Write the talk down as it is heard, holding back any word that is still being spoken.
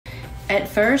At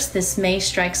first, this may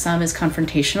strike some as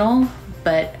confrontational,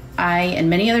 but I and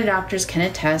many other doctors can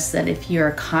attest that if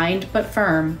you're kind but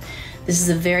firm, this is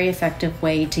a very effective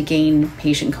way to gain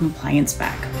patient compliance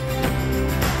back.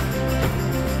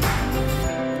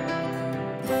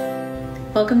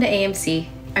 Welcome to AMC.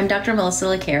 I'm Dr. Melissa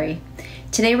Licari.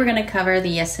 Today we're going to cover the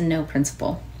yes and no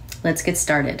principle. Let's get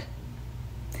started.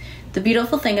 The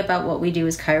beautiful thing about what we do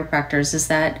as chiropractors is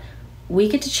that we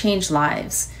get to change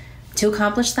lives. To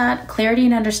accomplish that, clarity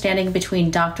and understanding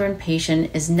between doctor and patient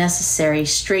is necessary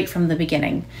straight from the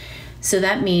beginning. So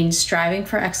that means striving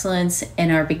for excellence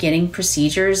in our beginning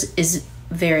procedures is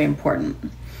very important.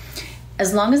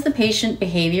 As long as the patient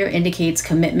behavior indicates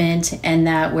commitment and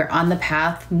that we're on the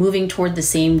path moving toward the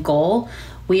same goal,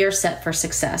 we are set for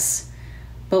success.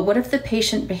 But what if the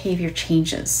patient behavior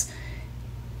changes?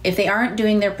 If they aren't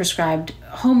doing their prescribed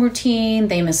home routine,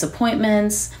 they miss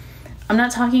appointments. I'm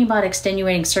not talking about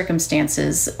extenuating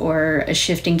circumstances or a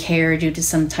shift in care due to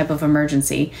some type of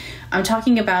emergency. I'm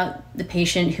talking about the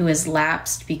patient who has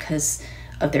lapsed because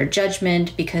of their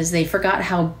judgment, because they forgot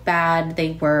how bad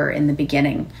they were in the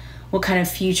beginning, what kind of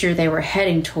future they were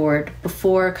heading toward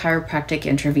before chiropractic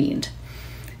intervened.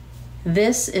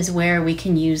 This is where we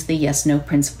can use the yes-no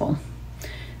principle.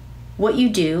 What you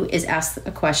do is ask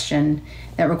a question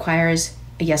that requires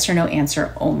a yes or no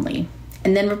answer only,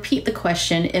 and then repeat the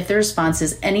question if the response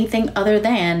is anything other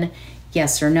than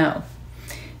yes or no.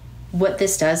 What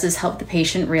this does is help the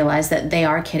patient realize that they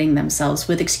are kidding themselves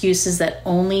with excuses that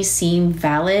only seem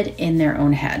valid in their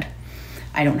own head.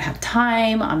 I don't have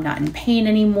time, I'm not in pain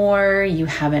anymore, you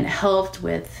haven't helped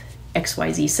with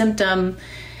XYZ symptom.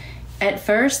 At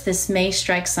first, this may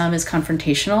strike some as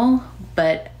confrontational,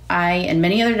 but I and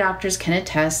many other doctors can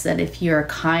attest that if you're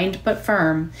kind but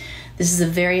firm, this is a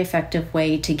very effective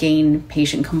way to gain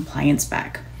patient compliance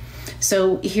back.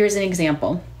 So here's an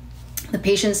example. The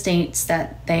patient states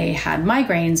that they had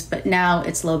migraines, but now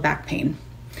it's low back pain.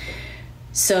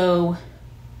 So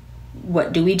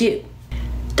what do we do?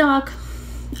 Doc,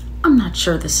 I'm not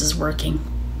sure this is working.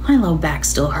 My low back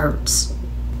still hurts.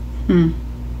 The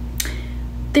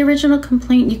original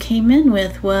complaint you came in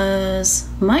with was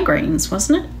migraines,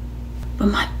 wasn't it? But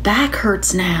my back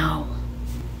hurts now.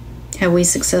 Have we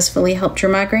successfully helped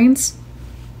your migraines?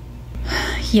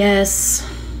 Yes.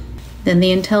 Then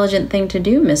the intelligent thing to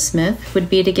do, Miss Smith, would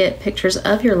be to get pictures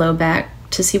of your low back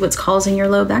to see what's causing your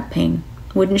low back pain.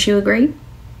 Wouldn't you agree?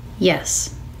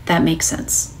 Yes, that makes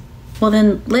sense. Well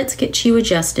then, let's get you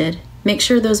adjusted, make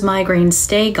sure those migraines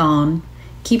stay gone,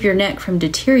 keep your neck from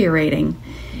deteriorating,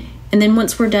 and then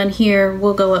once we're done here,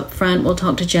 we'll go up front, we'll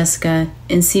talk to Jessica,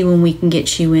 and see when we can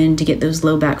get you in to get those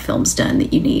low back films done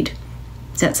that you need.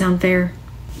 Does that sound fair?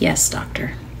 Yes,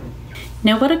 doctor.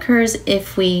 Now, what occurs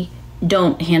if we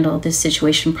don't handle this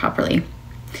situation properly?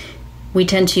 We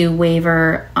tend to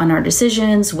waver on our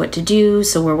decisions, what to do,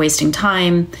 so we're wasting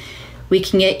time. We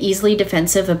can get easily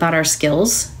defensive about our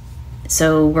skills,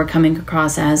 so we're coming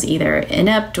across as either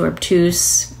inept or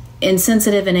obtuse,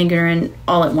 insensitive and ignorant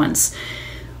all at once.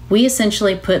 We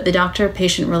essentially put the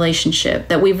doctor-patient relationship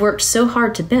that we've worked so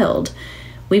hard to build,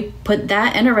 we put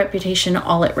that and our reputation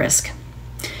all at risk.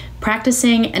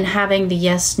 Practicing and having the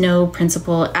yes-no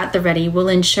principle at the ready will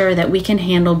ensure that we can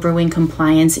handle brewing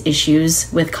compliance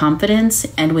issues with confidence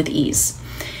and with ease.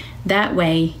 That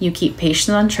way, you keep patients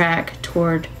on track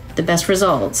toward the best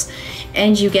results,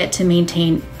 and you get to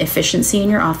maintain efficiency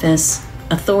in your office,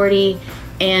 authority,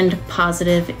 and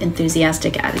positive,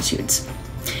 enthusiastic attitudes.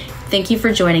 Thank you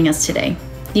for joining us today.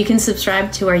 You can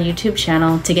subscribe to our YouTube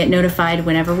channel to get notified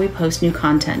whenever we post new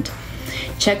content.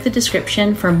 Check the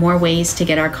description for more ways to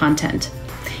get our content.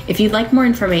 If you'd like more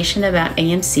information about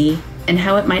AMC and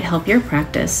how it might help your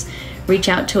practice, reach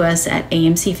out to us at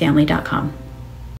amcfamily.com.